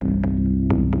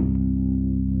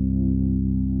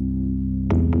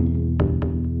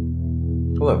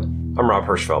Rob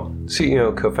Hirschfeld, CEO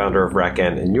and co-founder of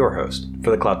RackN and your host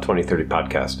for the Cloud 2030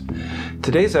 podcast.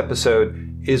 Today's episode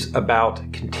is about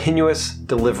continuous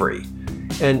delivery.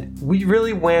 And we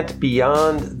really went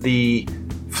beyond the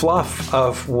fluff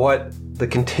of what the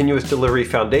Continuous Delivery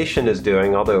Foundation is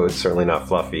doing, although it's certainly not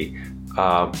fluffy,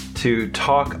 to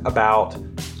talk about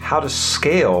how to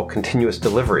scale continuous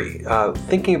delivery,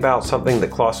 thinking about something that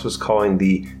Klaus was calling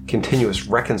the continuous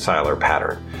reconciler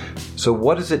pattern. So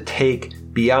what does it take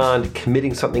beyond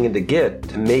committing something into Git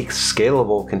to make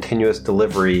scalable continuous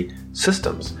delivery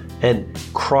systems and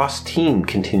cross-team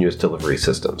continuous delivery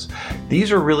systems? These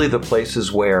are really the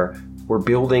places where we're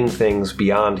building things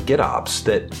beyond GitOps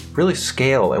that really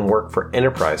scale and work for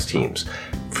enterprise teams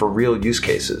for real use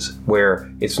cases,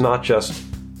 where it's not just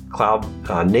cloud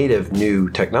native new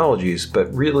technologies,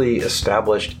 but really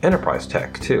established enterprise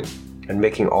tech too, and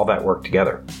making all that work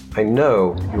together. I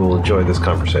know you will enjoy this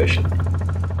conversation.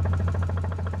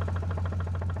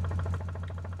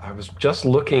 I was just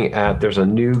looking at, there's a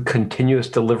new continuous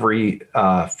delivery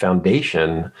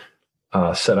foundation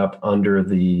set up under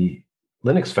the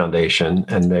Linux Foundation,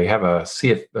 and they have a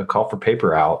call for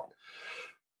paper out.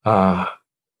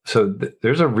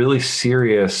 There's a really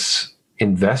serious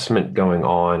investment going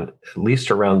on, at least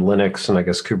around Linux and I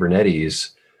guess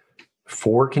Kubernetes,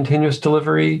 for continuous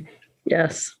delivery.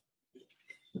 Yes.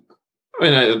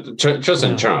 I mean, just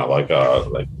in general, like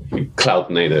cloud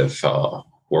native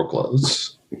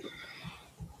workloads.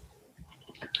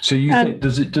 So you think,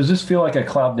 does this feel like a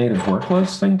cloud native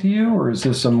workloads thing to you, or is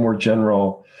this a more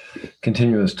general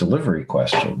continuous delivery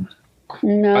question?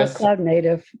 No, cloud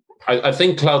native. I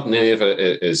think cloud native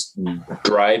is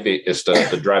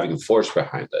the driving force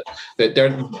behind it.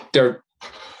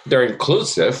 They're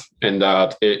inclusive in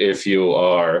that if you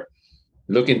are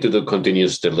looking to do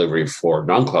continuous delivery for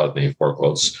non-cloud native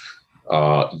workloads,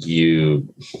 you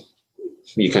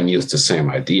can use the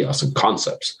same ideas and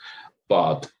concepts,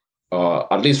 but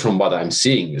at least from what I'm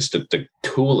seeing is that the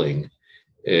tooling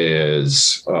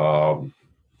is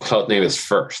cloud native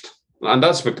first, and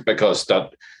that's because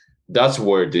that's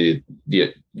where you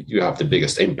have the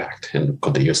biggest impact in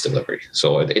continuous delivery.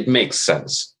 So it makes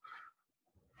sense.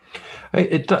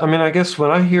 I guess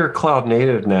when I hear cloud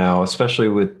native now, especially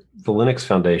with the Linux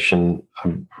Foundation,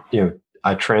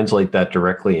 I translate that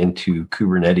directly into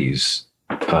Kubernetes.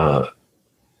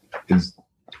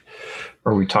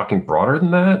 Are we talking broader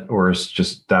than that, or is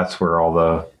just that's where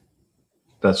all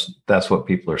that's what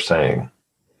people are saying?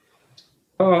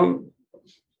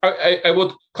 I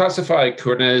would classify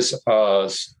Kubernetes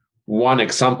as one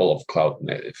example of cloud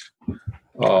native,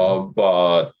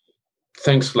 but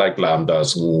things like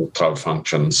Lambdas and Cloud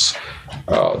Functions,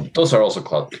 those are also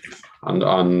cloud native, and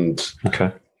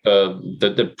okay.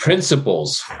 The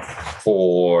principles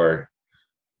for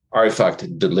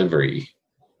artifact delivery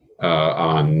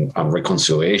and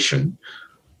reconciliation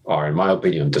are, in my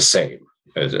opinion, the same.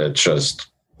 It's just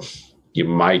you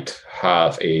might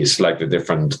have a slightly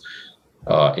different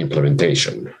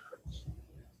implementation.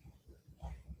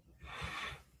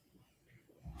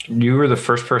 You were the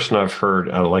first person I've heard,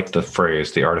 I like the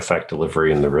phrase, the artifact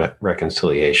delivery and the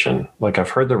reconciliation. Like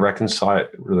I've heard the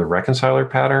reconciler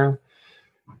pattern,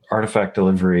 artifact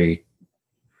delivery.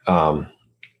 I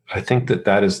think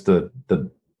that is the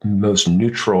most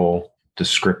neutral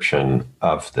description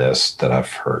of this that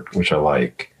I've heard, which I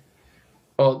like.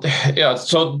 Well, yeah,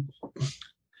 so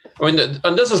I mean,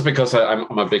 and this is because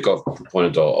I'm a big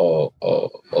proponent of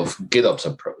GitOps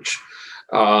approach,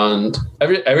 and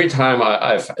every time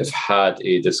I've had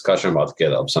a discussion about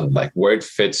GitOps and like where it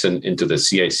fits into the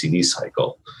CI/CD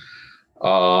cycle,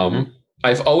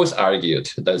 I've always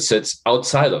argued that it sits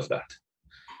outside of that.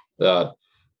 That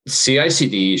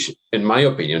CI/CD, in my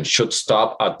opinion, should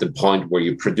stop at the point where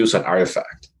you produce an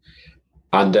artifact,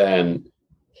 and then.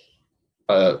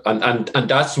 And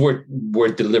that's where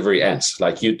delivery ends.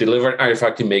 Like you deliver an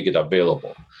artifact, you make it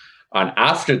available, and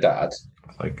after that,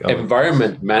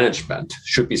 environment management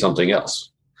should be something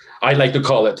else. I like to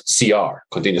call it CR,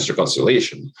 continuous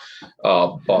reconciliation,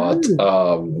 but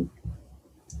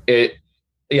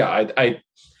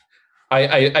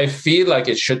I feel like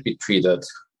it should be treated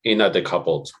in a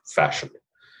decoupled fashion.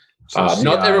 So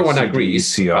not everyone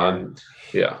agrees. CR.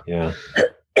 Yeah.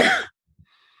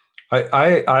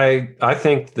 I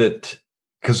think that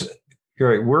because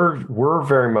you're right, we're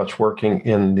very much working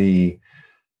in the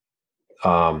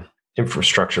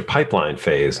infrastructure pipeline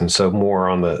phase, and so more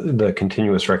on the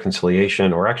continuous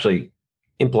reconciliation, or actually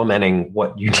implementing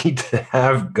what you need to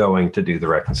have going to do the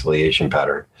reconciliation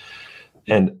pattern.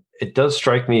 And it does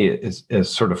strike me as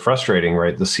sort of frustrating,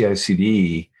 right? The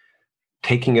CI/CD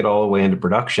taking it all the way into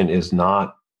production is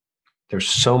not there's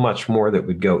so much more that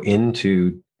would go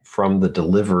into from the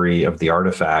delivery of the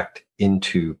artifact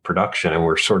into production, and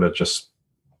we're sort of just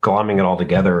glomming it all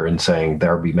together and saying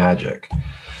there'll be magic,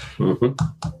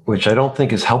 which I don't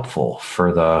think is helpful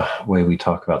for the way we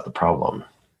talk about the problem.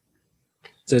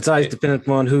 So it's always dependent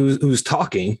upon who's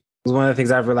talking. One of the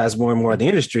things I've realized more and more in the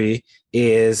industry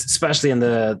is, especially in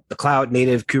the cloud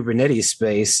native Kubernetes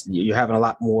space, you're having a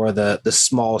lot more of the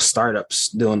small startups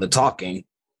doing the talking,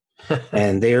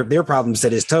 and their problem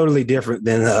set is totally different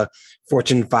than a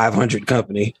Fortune 500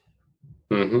 company.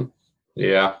 Mm-hmm.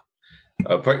 Yeah,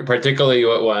 particularly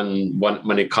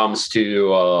when it comes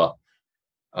to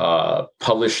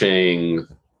publishing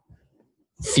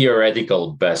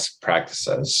theoretical best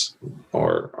practices,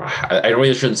 or I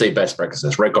really shouldn't say best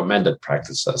practices, recommended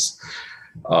practices.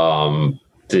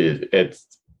 They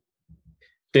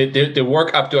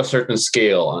work up to a certain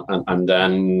scale, and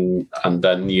then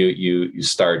you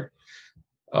start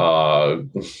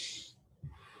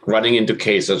running into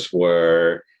cases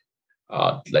where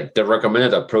like the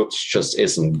recommended approach just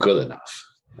isn't good enough.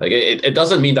 Like it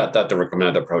doesn't mean that the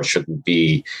recommended approach shouldn't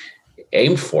be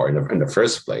aimed for in the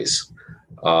first place.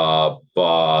 But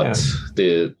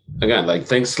like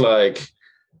things like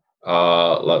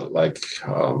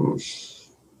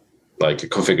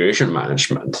configuration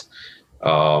management.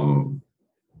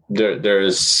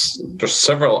 There's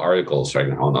several articles right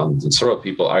now and several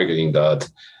people arguing that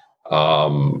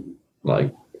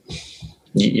like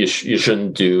you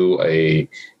shouldn't do a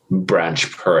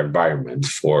branch per environment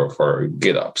for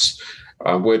GitOps,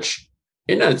 which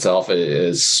in itself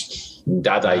is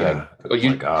that I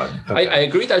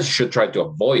agree that you should try to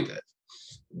avoid it,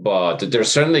 but there are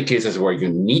certainly cases where you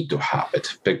need to have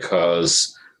it,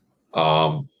 because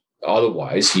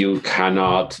otherwise you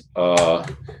cannot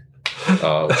kind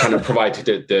of provide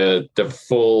the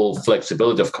full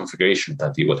flexibility of configuration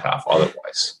that you would have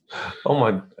otherwise. Oh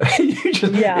my! I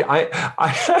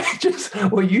just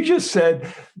what you just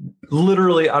said.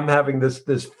 Literally, I'm having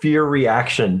this fear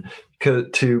reaction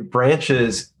to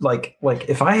branches. Like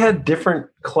if I had different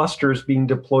clusters being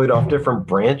deployed off different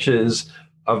branches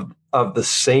of the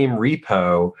same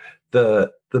repo,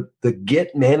 the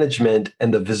Git management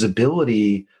and the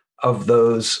visibility of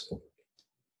those,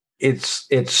 it's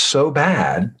so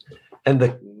bad, and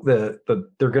they're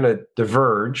going to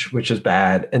diverge, which is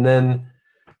bad. And then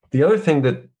the other thing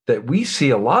that we see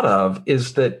a lot of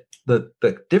is that the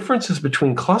differences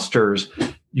between clusters,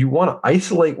 you want to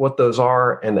isolate what those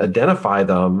are and identify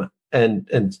them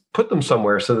and put them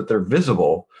somewhere so that they're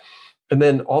visible. And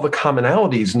then all the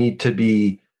commonalities need to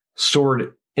be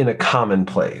stored in a common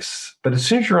place. But as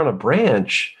soon as you're on a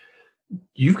branch,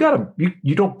 you've got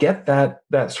you don't get that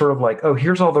sort of like, oh,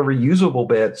 here's all the reusable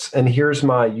bits and here's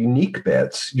my unique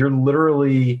bits. You're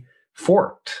literally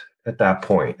forked at that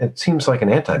point. It seems like an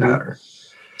antimatter.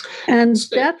 And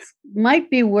that might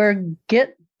be where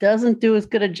Git doesn't do as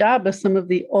good a job as some of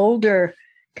the older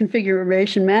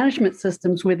configuration management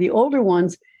systems. With the older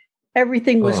ones,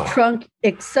 everything was trunk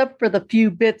except for the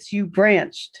few bits you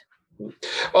branched.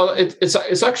 Well,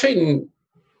 it's actually,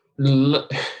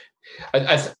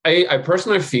 I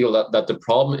personally feel that the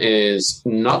problem is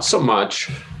not so much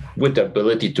with the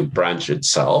ability to branch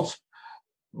itself,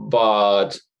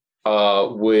 but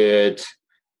with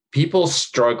people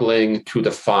struggling to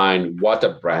define what a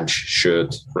branch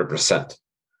should represent.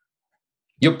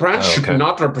 Your branch should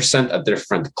not represent a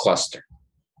different cluster.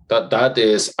 That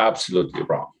is absolutely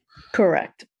wrong.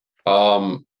 Correct.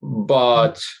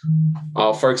 But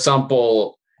for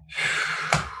example,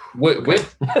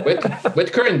 with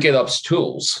current GitOps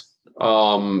tools,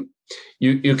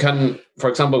 you can, for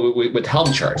example, with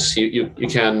Helm charts, you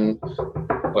can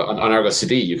on Argo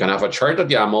CD, you can have a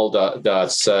chart.yaml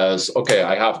that says, okay,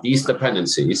 I have these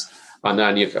dependencies, and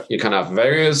then you can have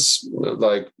various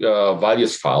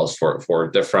values files for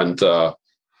different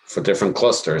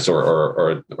clusters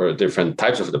or different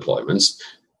types of deployments,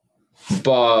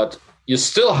 but you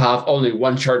still have only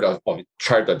one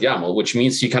chart.yaml, which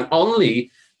means you can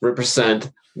only represent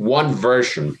one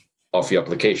version of the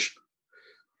application.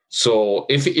 So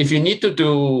if you need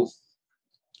to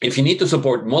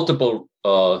support multiple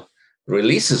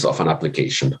releases of an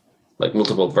application, like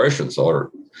multiple versions or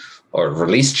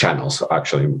release channels,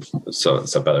 actually, so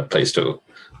it's a better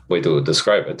way to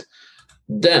describe it,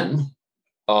 then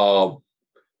you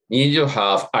need to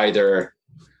have either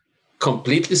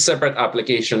completely separate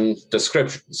application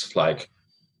descriptions, like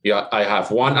I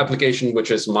have one application which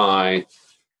is my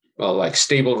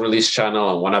stable release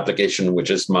channel, and one application which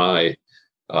is my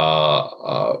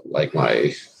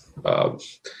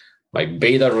my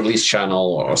beta release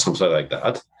channel or something like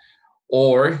that,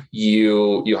 or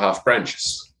you have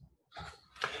branches.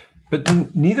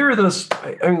 But neither of those,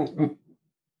 I mean,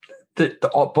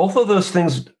 both of those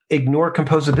things ignore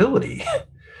composability,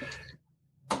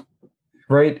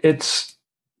 right? It's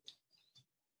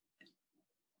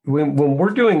when we're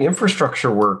doing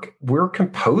infrastructure work, we're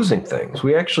composing things.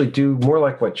 We actually do more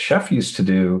like what Chef used to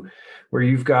do, where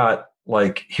you've got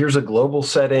like, here's a global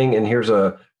setting and here's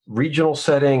a regional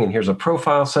setting and here's a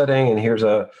profile setting and here's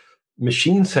a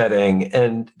machine setting,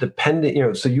 and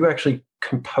dependent, so you actually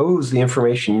compose the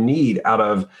information you need out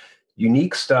of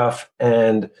unique stuff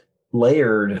and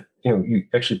layered, you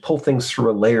actually pull things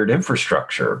through a layered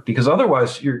infrastructure, because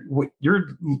otherwise your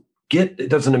Git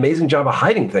does an amazing job of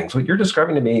hiding things. What you're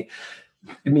describing to me,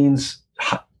 it means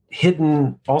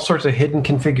all sorts of hidden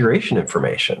configuration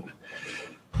information.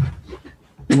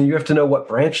 And you have to know what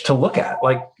branch to look at.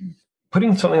 Like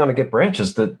putting something on a Git branch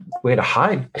is the way to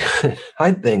hide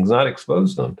things, not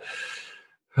expose them.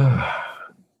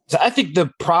 So I think the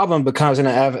problem becomes, and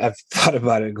I've thought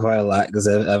about it quite a lot because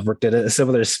I've worked at a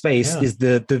similar space, is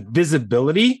the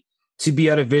visibility to be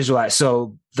able to visualize.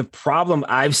 So the problem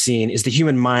I've seen is the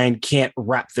human mind can't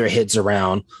wrap their heads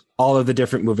around all of the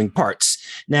different moving parts.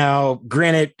 Now,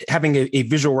 granted, having a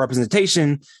visual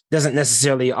representation doesn't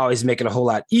necessarily always make it a whole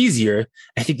lot easier.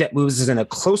 I think that moves us in a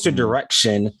closer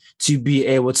direction to be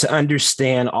able to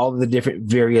understand all of the different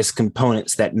various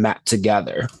components that map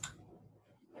together.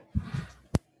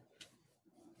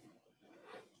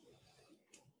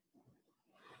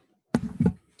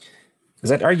 Is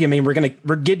that argument?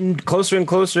 We're getting closer and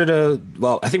closer to,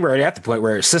 well, I think we're already at the point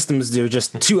where systems are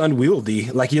just too unwieldy.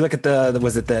 Like you look at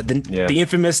the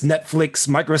infamous Netflix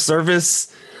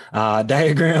microservice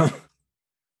diagram.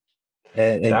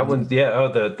 And that one,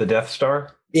 the Death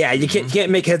Star. Yeah, you can't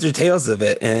make heads or tails of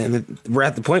it, and we're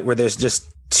at the point where there's just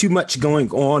too much going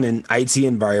on in IT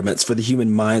environments for the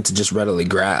human mind to just readily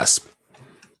grasp.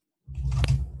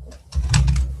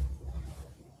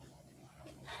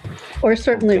 Or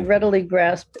certainly readily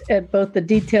grasped at both the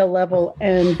detail level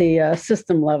and the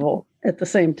system level at the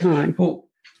same time. Well,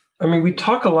 I mean, we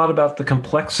talk a lot about the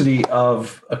complexity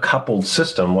of a coupled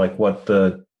system, like what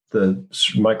the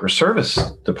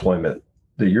microservice deployment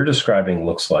that you're describing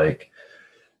looks like.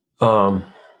 To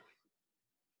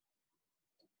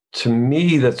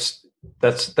me, that's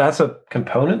a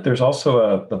component. There's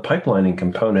also the pipelining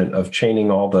component of chaining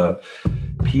all the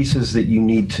pieces that you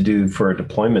need to do for a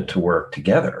deployment to work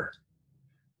together,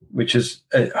 which is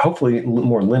hopefully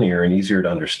more linear and easier to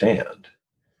understand.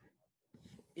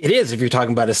 It is if you're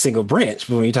talking about a single branch,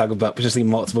 but when you talk about potentially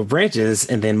multiple branches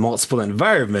and then multiple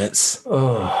environments,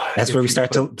 that's where we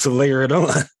start to layer it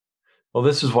on. Well,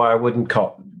 this is why I wouldn't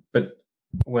call. But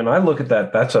when I look at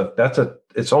that,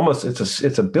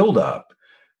 it's a buildup,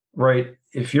 right?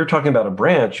 If you're talking about a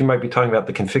branch, you might be talking about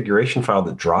the configuration file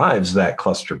that drives that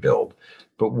cluster build.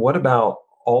 But what about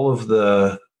all of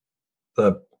the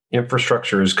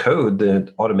infrastructure as code,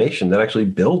 the automation that actually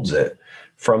builds it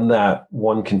from that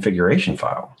one configuration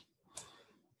file?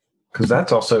 Because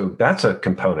that's a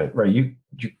component, right? You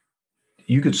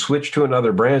could switch to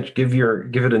another branch, give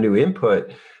it a new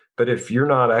input, but if you're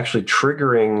not actually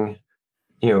triggering,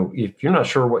 if you're not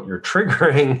sure what you're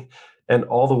triggering and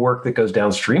all the work that goes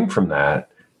downstream from that,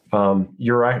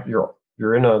 you're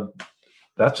in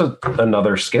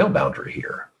another scale boundary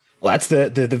here. Well, that's the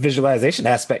visualization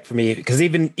aspect for me, because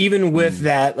even with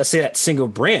that, let's say that single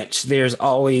branch, there's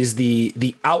always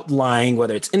the outlying,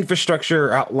 whether it's infrastructure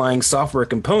or outlying software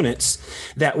components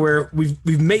that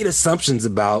we've made assumptions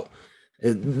about.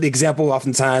 The example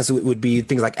oftentimes would be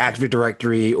things like Active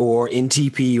Directory or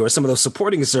NTP or some of those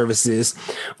supporting services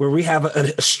where we have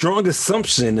a strong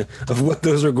assumption of what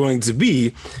those are going to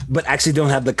be, but actually don't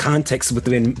have the context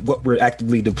within what we're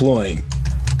actively deploying.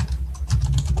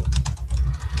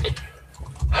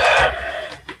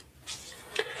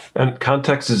 And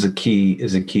context is a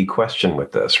key question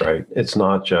with this, right? It's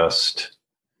not just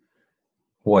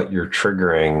what you're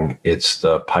triggering, it's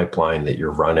the pipeline that you're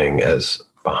running as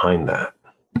behind that.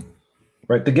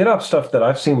 Right? The GitOps stuff that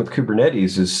I've seen with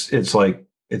Kubernetes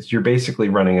is you're basically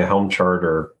running a Helm chart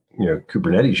or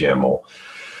Kubernetes YAML,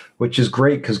 which is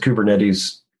great because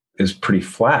Kubernetes is pretty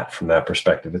flat from that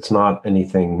perspective. It's not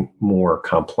anything more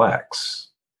complex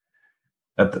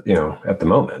at the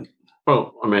moment.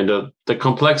 Well, I mean, the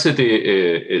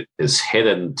complexity is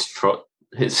hidden.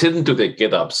 It's hidden to the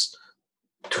GitOps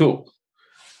tool.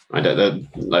 Right?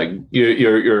 Like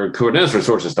your Kubernetes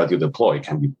resources that you deploy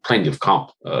can be plenty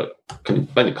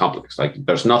complex. Like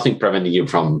there's nothing preventing you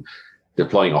from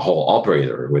deploying a whole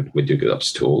operator with your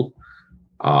GitOps tool.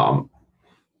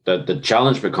 The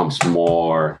challenge becomes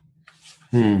more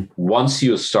once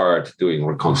you start doing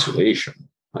reconciliation.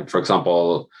 Like for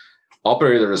example,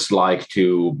 operators like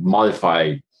to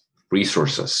modify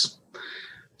resources.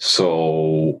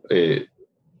 So you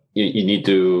need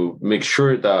to make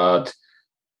sure that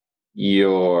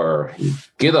your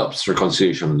GitOps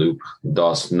reconciliation loop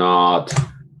does not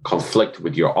conflict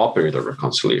with your operator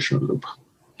reconciliation loop.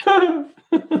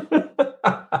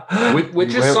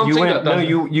 which is something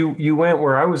you went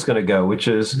where I was going to go, which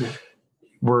is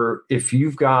where if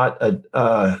you've got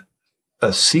a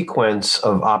sequence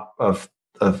of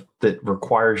that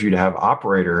requires you to have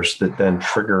operators that then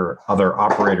trigger other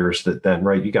operators that then,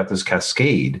 right, you got this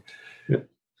cascade.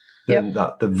 Then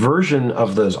the version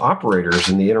of those operators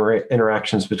and the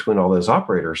interactions between all those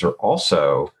operators are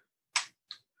also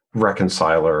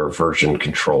reconciler version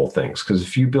control things. Because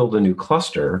if you build a new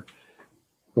cluster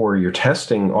or you're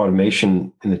testing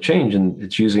automation in the change and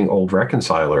it's using old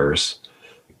reconcilers,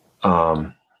 that's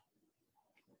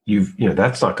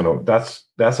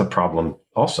a problem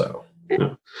also.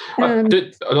 To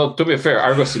be fair,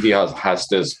 Argo CD has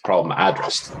this problem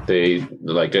addressed. They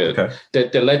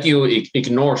let you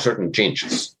ignore certain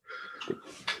changes.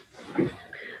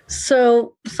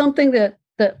 So something that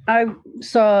I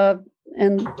saw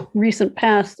in recent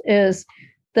past is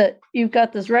that you've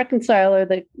got this reconciler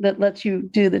that lets you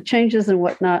do the changes and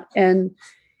whatnot, and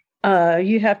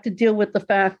you have to deal with the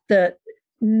fact that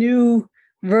new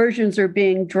versions are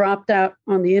being dropped out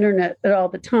on the internet all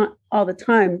the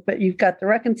time, but you've got the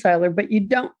reconciler, but you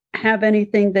don't have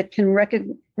anything that can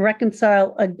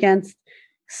reconcile against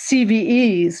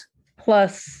CVEs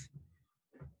plus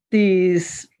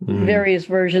these various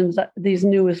versions, these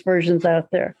newest versions out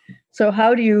there. So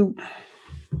how do you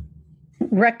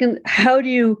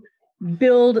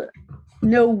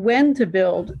know when to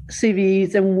build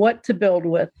CVEs and what to build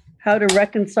with, how to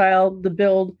reconcile the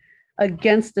build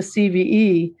against the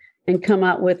CVE and come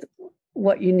out with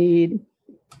what you need.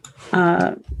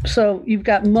 So you've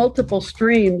got multiple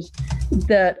streams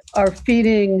that are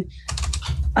feeding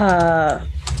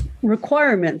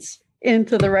requirements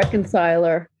into the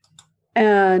reconciler,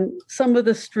 and some of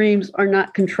the streams are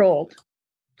not controlled,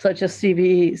 such as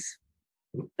CVEs.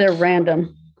 They're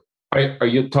random. Are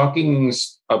you talking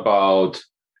about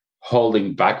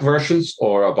holding back versions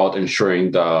or about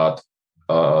ensuring that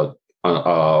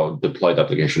deployed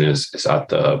application is at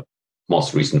the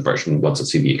most recent version once the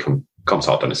CVE comes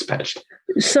out and is patched?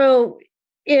 So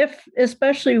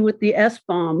especially with the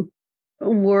SBOM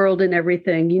world and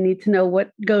everything, you need to know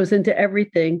what goes into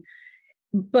everything.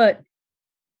 But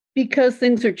because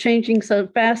things are changing so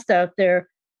fast out there,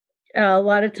 a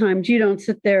lot of times you don't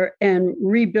sit there and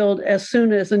rebuild as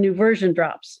soon as a new version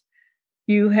drops.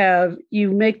 You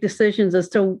make decisions as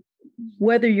to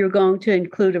whether you're going to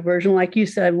include a version, like you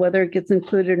said, whether it gets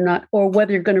included or not, or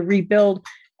whether you're going to rebuild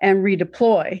and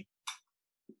redeploy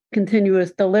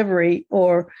continuous delivery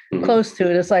or close to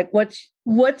it. It's like,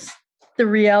 what's the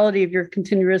reality of your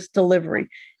continuous delivery?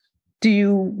 Do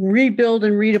you rebuild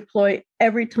and redeploy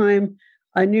every time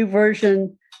a new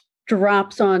version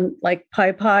drops on like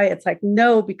PyPy? It's like,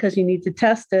 no, because you need to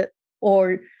test it,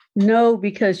 or no,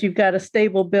 because you've got a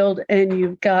stable build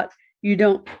and you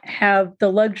don't have the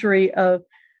luxury of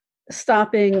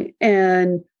stopping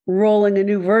and rolling a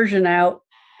new version out.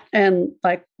 And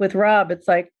like with Rob, it's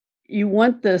like, you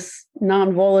want this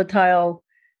non-volatile,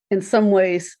 in some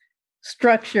ways,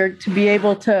 structure to be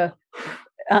able to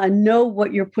know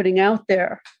what you're putting out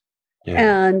there.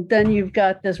 Yeah. And then you've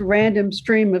got this random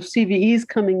stream of CVEs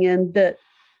coming in that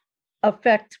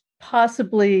affect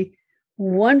possibly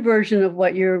one version of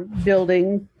what you're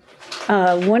building,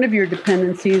 one of your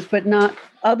dependencies, but not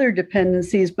other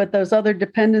dependencies. But those other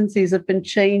dependencies have been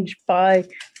changed by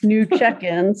new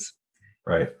check-ins.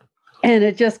 Right. And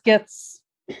it just gets...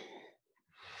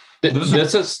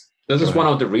 This is one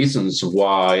of the reasons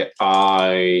why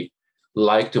I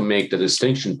like to make the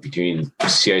distinction between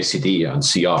CI/CD and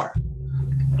CR.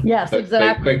 Yes,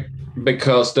 exactly.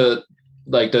 Because the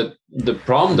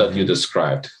problem that you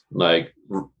described, like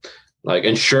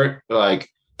ensure, like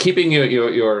keeping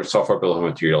your software bill of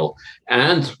material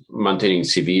and maintaining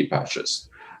CVE patches,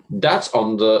 that's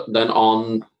on the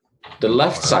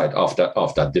left side of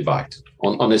that divide,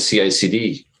 on the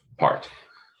CI/CD part.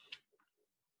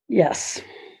 Yes.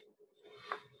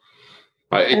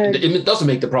 It doesn't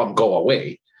make the problem go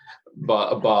away,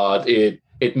 but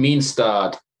it means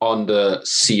that on the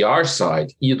CR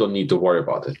side, you don't need to worry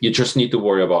about it. You just need to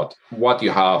worry about what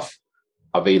you have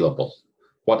available,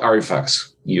 what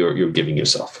artifacts you're giving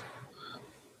yourself.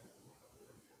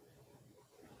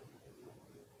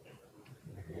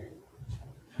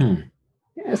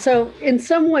 So in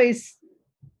some ways,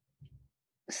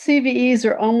 CVEs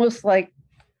are almost like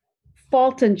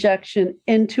fault injection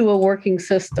into a working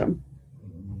system.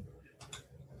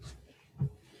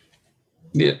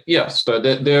 Yes,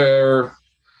 they're.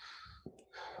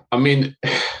 I mean,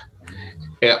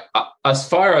 as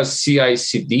far as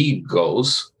CI/CD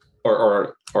goes,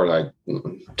 or like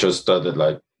just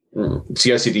like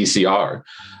CI/CD CR,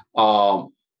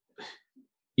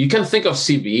 you can think of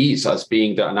CVEs as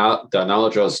being the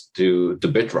analogous to the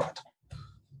Bitrot.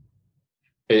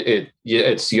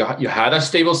 It's you had a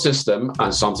stable system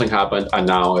and something happened and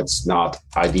now it's not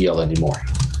ideal anymore.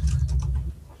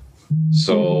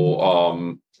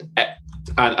 So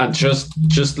and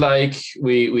just like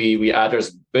we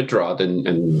address Bitrot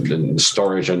in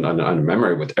storage and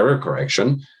memory with error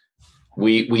correction,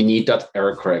 we need that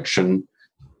error correction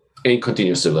in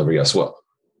continuous delivery as well.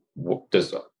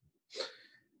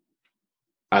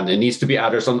 And it needs to be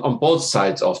addressed on both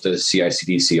sides of the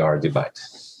CI/CD CR divide.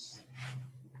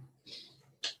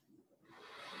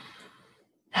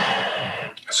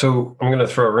 So I'm going to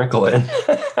throw a wrinkle in.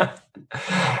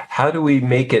 How do we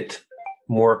make it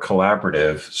more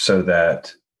collaborative so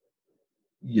that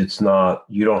it's not,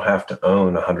 you don't have to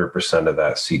own 100% of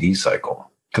that CD cycle?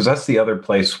 Because that's the other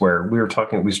place where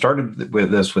we started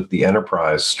with this with the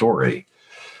enterprise story.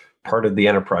 Part of the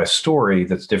enterprise story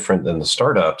that's different than the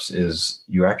startups is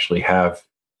you actually have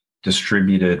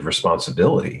distributed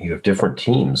responsibility. You have different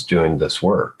teams doing this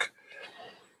work.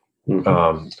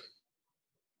 Mm-hmm.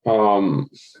 What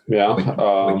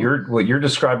you're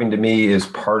describing to me is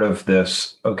part of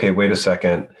this. Okay, wait a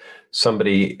second.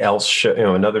 Somebody else,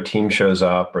 another team shows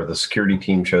up, or the security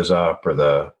team shows up, or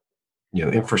the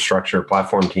infrastructure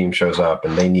platform team shows up,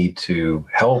 and they need to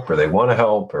help, or they want to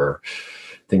help, or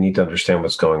they need to understand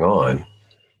what's going on.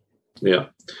 Yeah.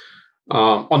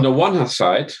 On the one hand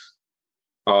side,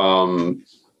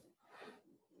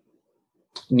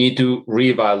 need to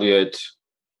reevaluate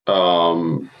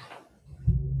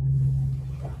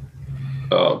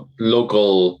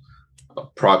local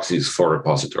proxies for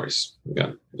repositories.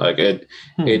 Again, like it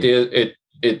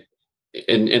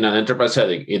in an enterprise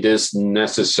setting, it is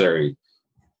necessary,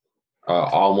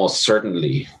 almost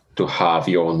certainly, to have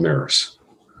your own mirrors.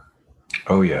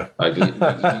 Oh yeah, like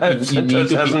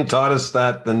hasn't taught us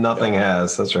that, then nothing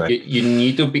has. That's right. You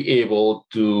need to be able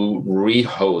to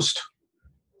rehost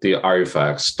the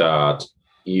artifacts that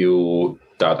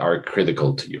are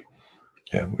critical to you.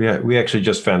 Yeah, we actually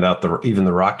just found out even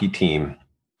the Rocky team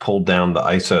pulled down the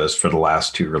ISOs for the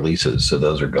last 2 releases, so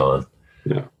those are gone.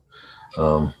 Yeah.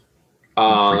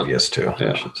 Previous 2.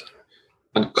 Yeah.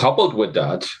 And coupled with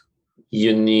that,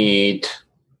 you need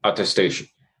attestation.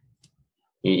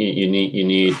 You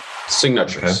need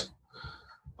signatures.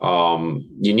 Okay.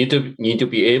 You need to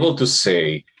be able to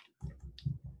say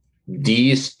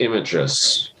these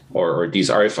images or these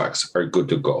artifacts are good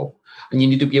to go, and you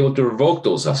need to be able to revoke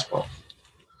those as well.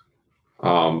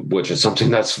 Which is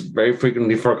something that's very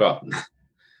frequently forgotten.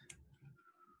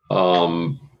 I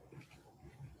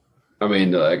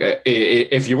mean, like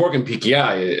if you work in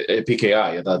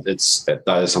PKI, that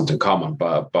is something common,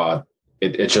 but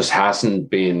it just hasn't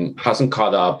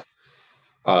caught up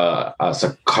as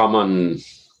a common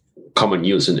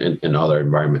use in other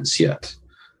environments yet.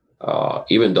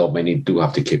 Even though many do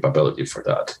have the capability for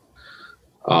that,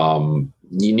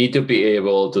 you need to be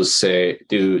able to say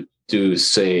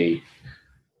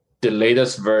the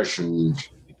latest version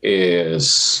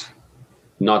is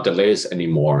not the latest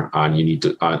anymore, and you need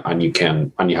to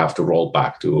you have to roll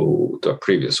back to a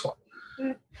previous one.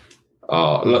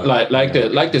 Like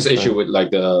this issue with like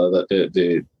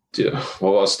the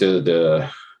what was the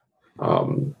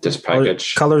this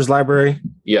package colors library?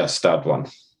 Yes, that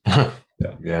one.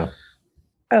 Yeah.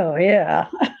 Oh yeah.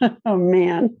 Oh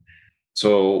man.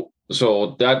 So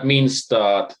that means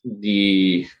that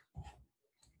the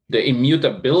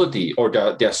immutability or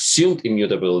the assumed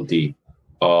immutability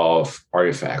of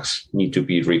artifacts need to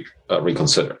be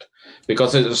reconsidered,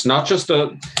 because it's not just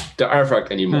the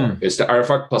artifact anymore. It's the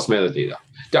artifact plus metadata.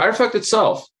 The artifact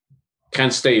itself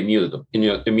can stay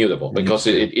immutable because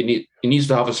it needs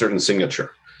to have a certain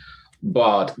signature,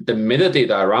 but the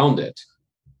metadata around it,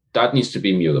 that needs to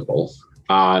be mutable,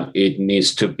 and it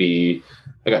needs to be,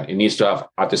 again, it needs to have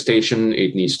attestation,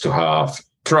 it needs to have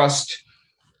trust.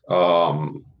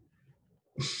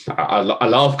 A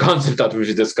lot of concepts that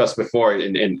we've discussed before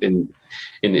in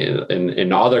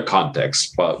other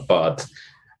contexts, but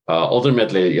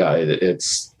ultimately, yeah,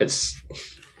 it's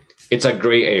a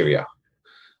gray area,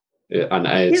 and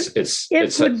it's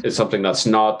something that's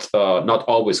not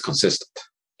always consistent.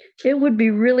 It would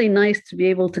be really nice to be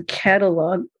able to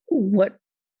catalog what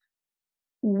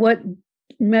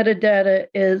metadata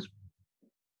is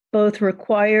both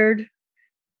required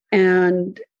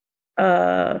and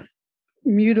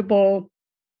mutable,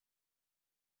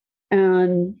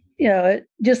 and it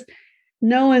just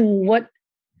knowing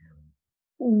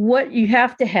what you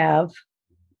have to have,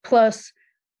 plus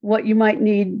what you might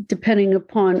need depending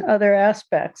upon other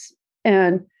aspects,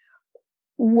 and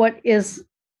what is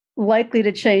likely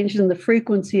to change in the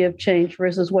frequency of change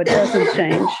versus what doesn't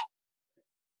change.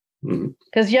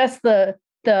 Because yes, the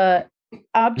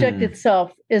object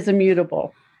itself is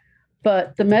immutable,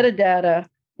 but the metadata,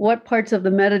 what parts of the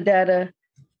metadata,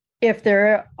 if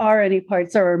there are any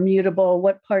parts are immutable,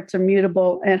 what parts are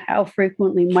mutable, and how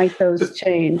frequently might those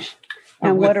change,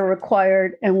 and what are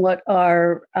required, and what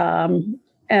are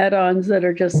add-ons that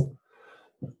are just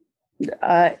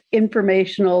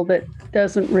informational that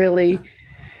doesn't really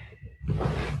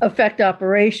affect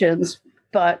operations,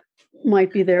 but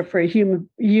might be there for a human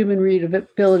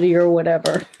readability or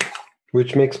whatever.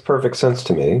 Which makes perfect sense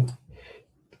to me.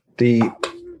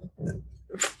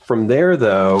 From there,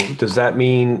 though, does that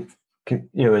mean,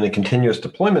 in a continuous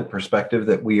deployment perspective,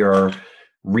 that we are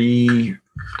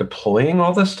redeploying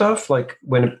all this stuff? Like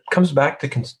when it comes back to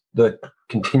the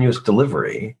continuous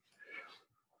delivery,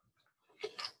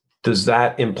 does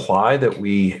that imply that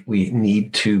we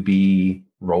need to be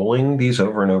rolling these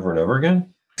over and over and over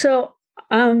again? So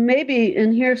maybe,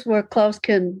 and here's where Klaus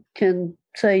can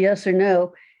say yes or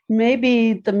no.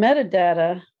 Maybe the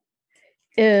metadata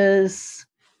is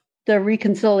the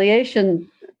reconciliation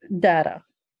data,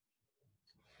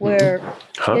 where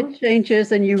it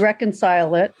changes and you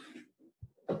reconcile it,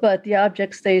 but the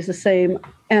object stays the same,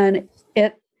 and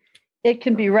it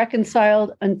can be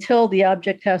reconciled until the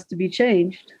object has to be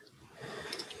changed.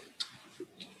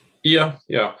 Yeah.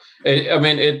 I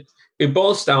mean, it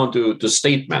boils down to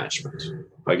state management.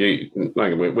 Like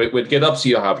with GitOps,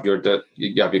 you have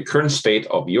your current state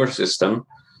of your system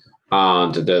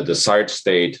and the desired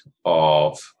state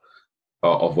of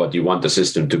what you want the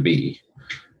system to be.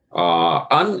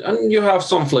 And you have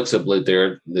some flexibility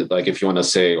there. Like if you want to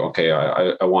say, okay,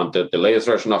 I want the latest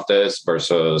version of this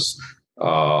versus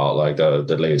like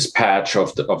the latest patch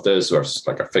of this versus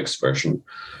like a fixed version.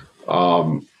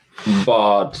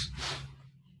 But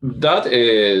that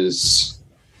is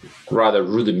rather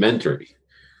rudimentary.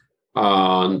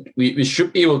 And we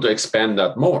should be able to expand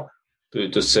that more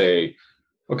to say,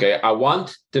 okay, I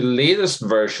want the latest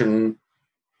version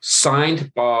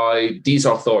signed by these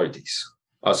authorities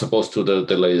as opposed to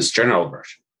the latest general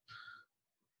version.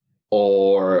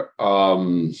 Or I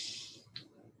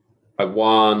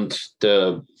want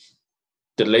the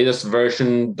latest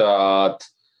version that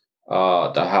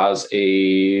has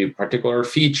a particular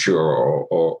feature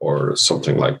or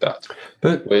something like that.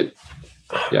 But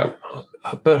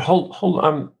hold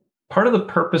on. Part of the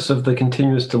purpose of the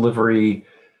continuous delivery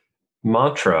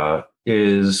mantra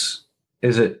is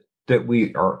it that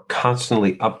we are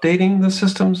constantly updating the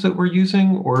systems that we're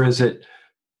using, or is it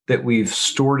that we've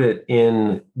stored it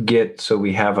in Git so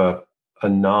we have a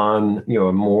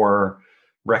more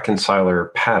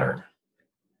reconciler pattern?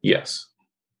 Yes.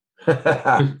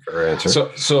 Fair answer.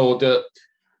 So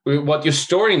what you're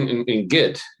storing in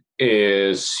Git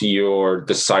is your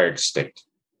desired state.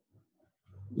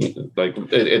 Like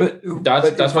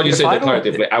that's what you say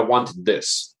declaratively. I want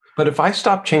this. But if I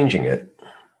stop changing it,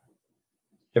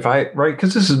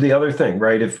 because this is the other thing,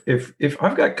 right? If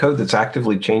I've got code that's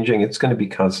actively changing, it's going to be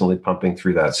constantly pumping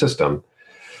through that system.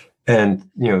 And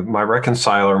my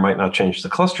reconciler might not change the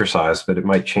cluster size, but it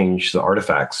might change the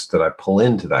artifacts that I pull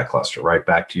into that cluster. Right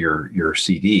back to your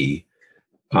CD,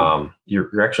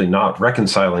 you're actually not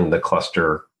reconciling the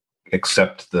cluster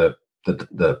except the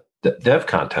dev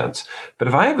contents. But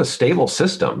if I have a stable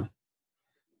system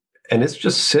and it's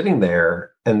just sitting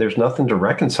there and there's nothing to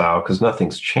reconcile because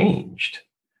nothing's changed,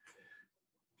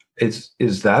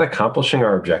 is that accomplishing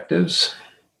our objectives?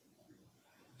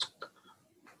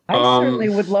 I certainly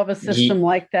would love a system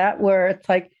like that where it's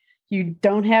like you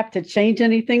don't have to change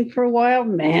anything for a while.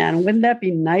 Man, wouldn't that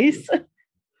be nice?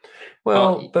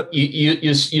 Well, but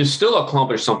you still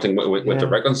accomplish something with the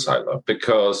reconciler,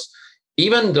 because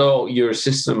even though your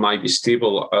system might be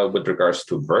stable with regards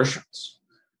to versions,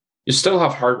 you still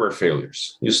have hardware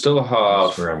failures. You still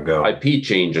have IP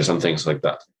changes and things like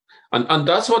that. And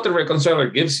that's what the reconciler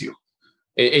gives you.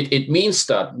 It means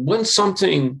that when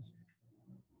something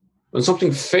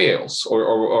fails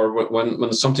or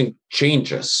when something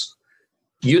changes,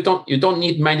 you don't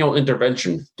need manual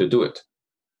intervention to do it.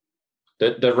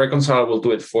 The reconciler will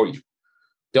do it for you.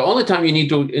 The only time you need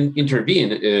to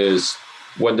intervene is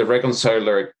when the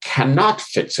reconciler cannot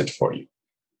fix it for you,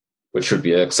 which should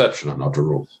be an exception and not a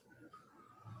rule.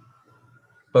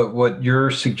 But what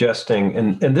you're suggesting,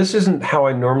 and this isn't how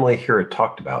I normally hear it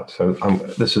talked about, so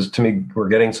this is, to me, we're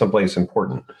getting someplace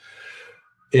important,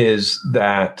 is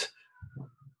that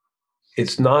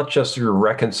it's not just you're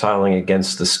reconciling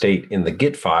against the state in the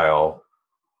Git file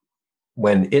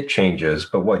when it changes,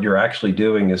 but what you're actually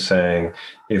doing is saying,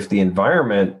 if the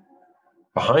environment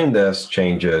behind this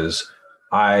changes,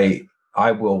 I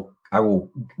will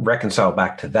reconcile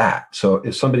back to that. So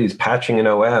if somebody's patching an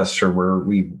OS, or where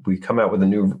we come out with a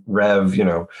new rev, we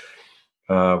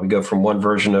go from one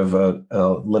version of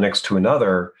Linux to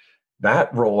another,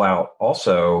 that rollout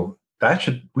also,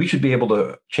 we should be able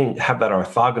to have that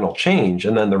orthogonal change,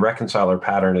 and then the reconciler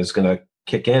pattern is going to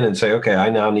kick in and say, okay, I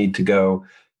now need to go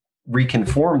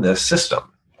reconform this system.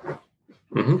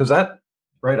 Because that,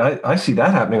 right, I see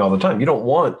that happening all the time. You don't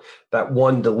want that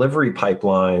one delivery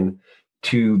pipeline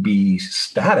to be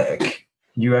static.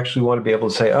 You actually want to be able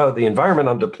to say, oh, the environment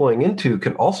I'm deploying into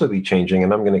can also be changing,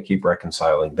 and I'm going to keep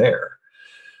reconciling there.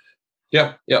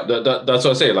 Yeah. That's what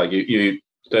I say. Like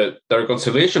the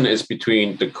reconciliation is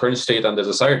between the current state and the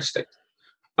desired state,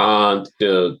 and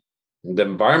the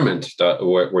environment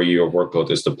where your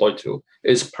workload is deployed to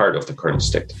is part of the current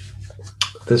state.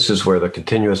 This is where the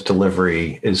continuous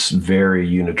delivery is very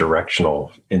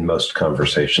unidirectional in most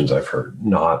conversations I've heard.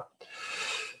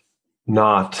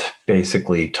 Not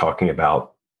basically talking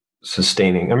about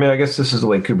sustaining. I mean, I guess this is the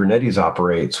way Kubernetes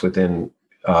operates within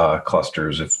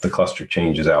clusters. If the cluster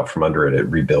changes out from under it, it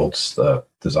rebuilds the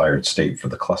desired state for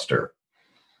the cluster.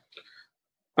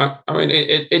 I mean,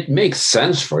 it makes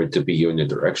sense for it to be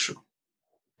unidirectional.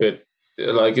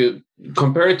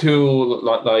 Compared to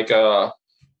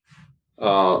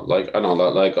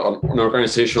an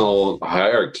organizational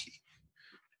hierarchy.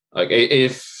 Like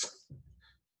if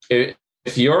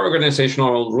your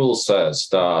organizational rule says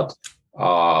that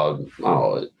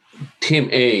Team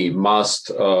A must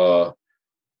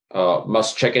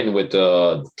check in with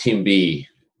Team B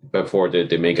before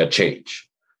they make a change.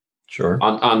 Sure.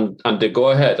 And they go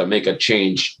ahead and make a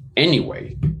change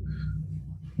anyway,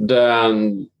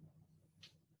 then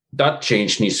that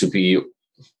change needs to be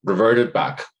reverted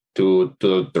back to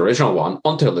the original one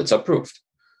until it's approved.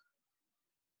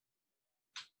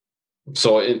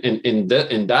 So in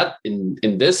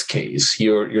this case,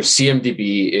 your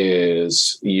CMDB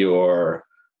is your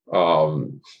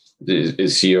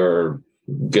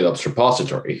GitOps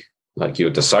repository, like your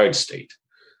desired state,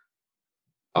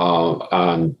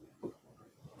 and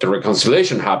the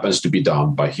reconciliation happens to be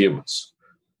done by humans.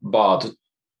 But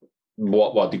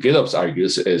what the GitOps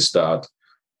argues is that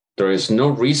there is no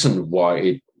reason why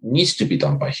it needs to be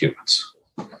done by humans.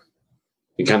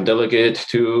 You can delegate it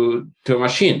to a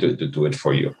machine to do it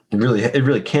for you. It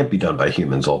really can't be done by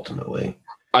humans ultimately.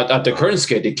 At the current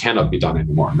scale, it cannot be done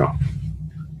anymore. No.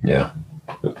 Yeah.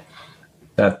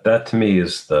 That to me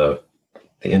is the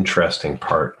interesting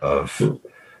part of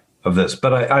this.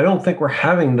 But I don't think we're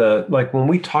having when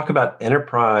we talk about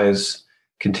enterprise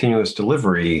continuous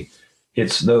delivery,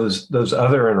 it's those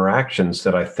other interactions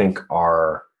that I think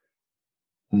are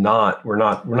we're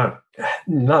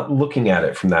not looking at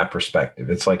it from that perspective.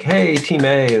 It's like, hey, Team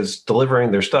A is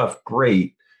delivering their stuff,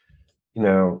 great,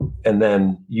 and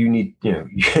then you need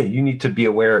to be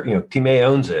aware, Team A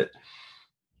owns it,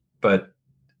 but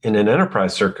in an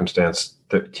enterprise circumstance,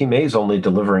 the Team A is only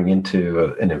delivering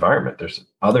into an environment. There's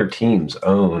other teams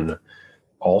own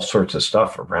all sorts of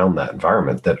stuff around that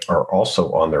environment that are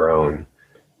also on their own,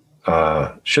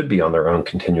 should be on their own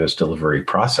continuous delivery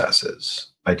processes,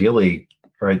 ideally,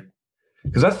 right?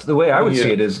 Because that's the way I would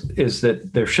see it is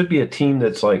that there should be a team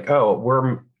that's like,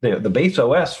 oh, the base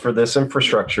OS for this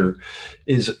infrastructure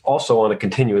is also on a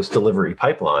continuous delivery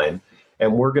pipeline,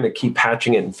 and we're going to keep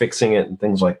patching it and fixing it and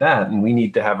things like that. And we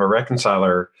need to have a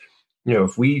reconciler.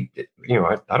 If we,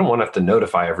 I don't want to have to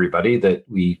notify everybody that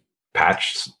we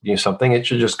patched something. It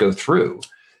should just go through.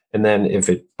 And then if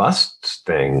it busts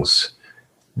things,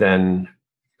 then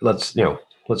let's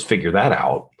figure that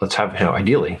out. Let's have,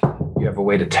 ideally, you have a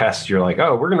way to test. You're like,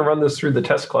 oh, we're going to run this through the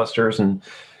test clusters, and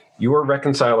your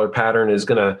reconciler pattern is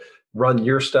going to run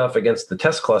your stuff against the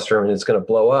test cluster, and it's going to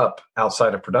blow up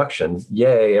outside of production.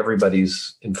 Yay,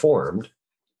 everybody's informed.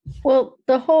 Well,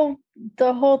 the whole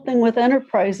thing with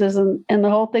enterprises and the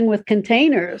whole thing with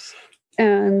containers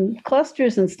and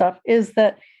clusters and stuff is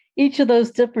that each of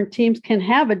those different teams can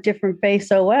have a different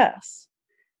base OS,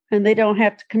 and they don't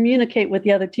have to communicate with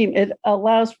the other team. It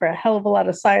allows for a hell of a lot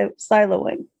of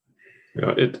siloing.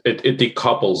 Yeah, it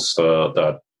decouples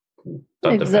that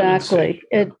exactly.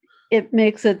 It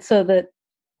makes it so that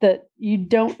you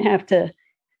don't have to.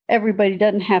 Everybody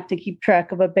doesn't have to keep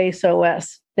track of a base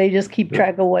OS. They just keep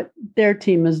track of what their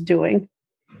team is doing.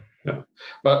 Yeah,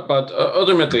 but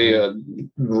ultimately,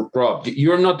 Rob,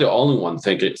 you're not the only one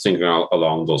thinking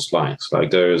along those lines. Like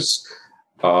there's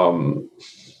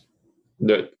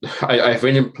I've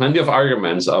been in plenty of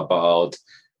arguments about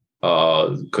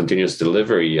continuous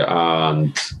delivery,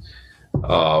 and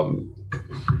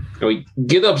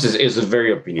GitOps is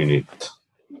very opinionated.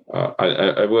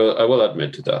 I will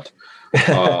admit to that.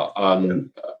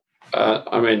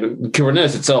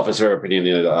 Kubernetes itself is very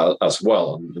opinionated as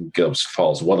well, and GitOps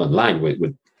falls well in line with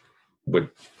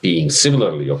being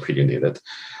similarly opinionated.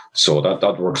 So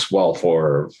that works well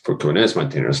for Kubernetes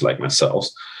maintainers like myself.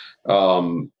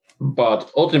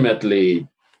 But ultimately,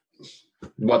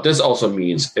 what this also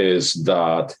means is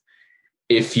that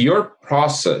if your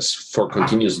process for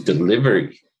continuous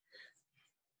delivery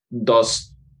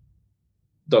does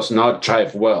not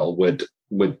jive well with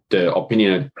the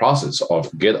opinionated process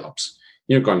of GitOps,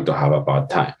 you're going to have a bad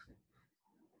time.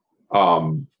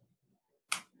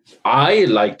 I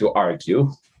like to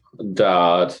argue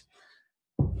that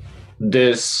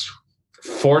this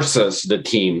forces the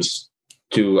teams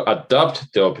to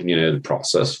adopt the opinionated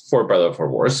process, for better or for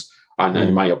worse. And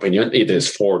in my opinion, it is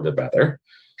for the better,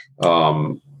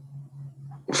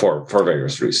 for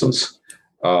various reasons.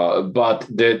 But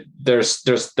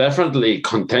there's definitely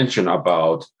contention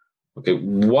about, okay,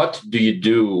 what do you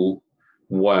do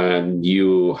when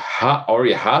you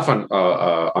already have an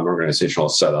organizational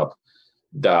setup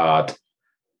that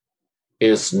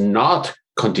is not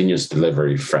continuous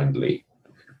delivery friendly,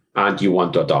 and you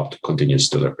want to adopt continuous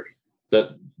delivery?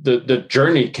 The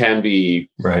journey can be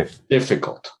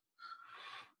difficult.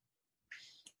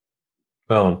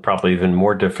 Well, and probably even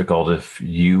more difficult if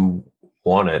you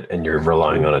want it and you're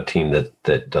relying on a team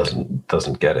that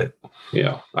doesn't get it.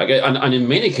 Yeah, and in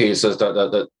many cases,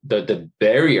 the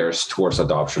barriers towards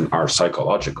adoption are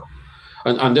psychological,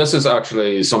 and this is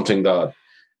actually something that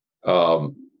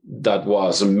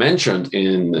was mentioned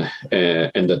in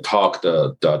the talk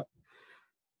that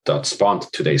spawned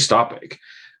today's topic.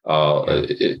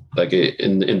 In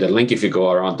the link, if you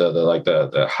go around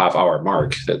the half-hour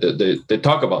mark, they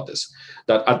talk about this,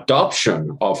 that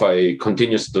adoption of a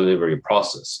continuous delivery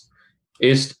process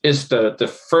is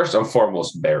the first and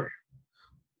foremost barrier,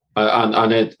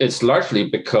 and it's largely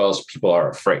because people are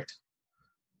afraid.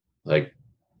 Like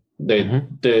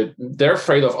they're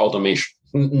afraid of automation,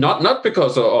 not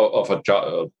because of a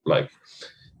job, like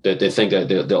they think that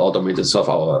they'll automate themselves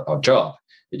out of a job.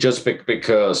 It's just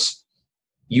because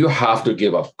you have to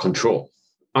give up control,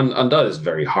 and that is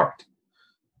very hard.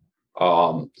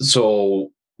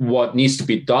 So what needs to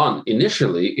be done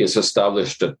initially is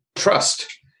establish the trust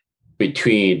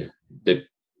between the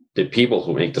people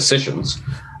who make decisions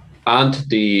and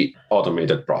the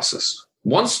automated process.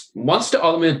 Once the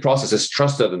automated process is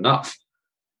trusted enough,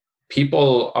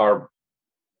 people are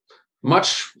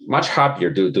much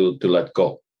happier to let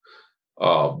go.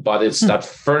 But it's that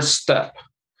first step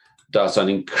that's an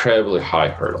incredibly high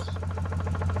hurdle.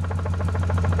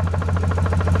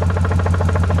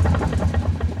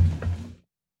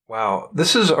 Wow,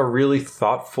 this is a really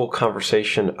thoughtful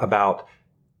conversation about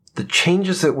the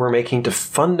changes that we're making to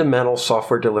fundamental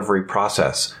software delivery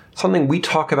process, something we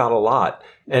talk about a lot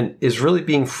and is really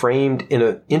being framed in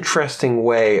an interesting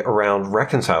way around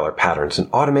reconciler patterns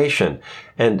and automation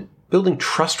and building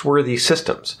trustworthy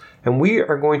systems. And we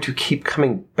are going to keep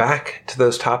coming back to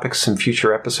those topics in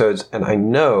future episodes, and I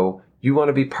know you want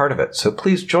to be part of it. So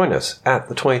please join us at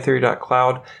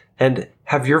the2030.cloud and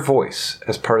have your voice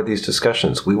as part of these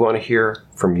discussions. We want to hear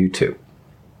from you too.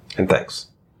 And thanks.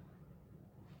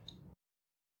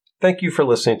 Thank you for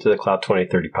listening to the Cloud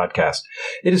 2030 podcast.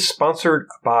 It is sponsored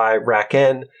by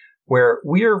RackN, where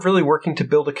we are really working to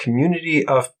build a community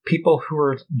of people who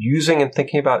are using and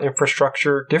thinking about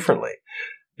infrastructure differently.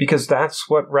 Because that's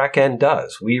what RackN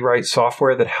does. We write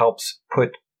software that helps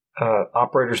put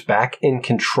operators back in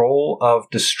control of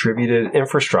distributed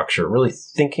infrastructure, really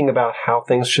thinking about how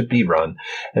things should be run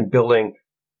and building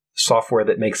software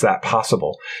that makes that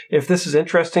possible. If this is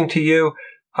interesting to you,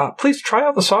 please try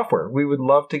out the software. We would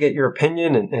love to get your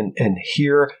opinion and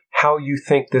hear how you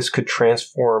think this could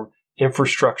transform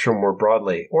infrastructure more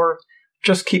broadly. Or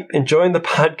just keep enjoying the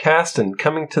podcast and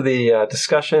coming to the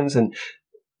discussions and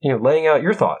laying out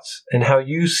your thoughts and how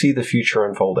you see the future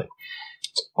unfolding.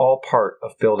 It's all part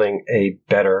of building a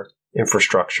better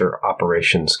infrastructure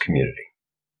operations community.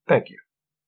 Thank you.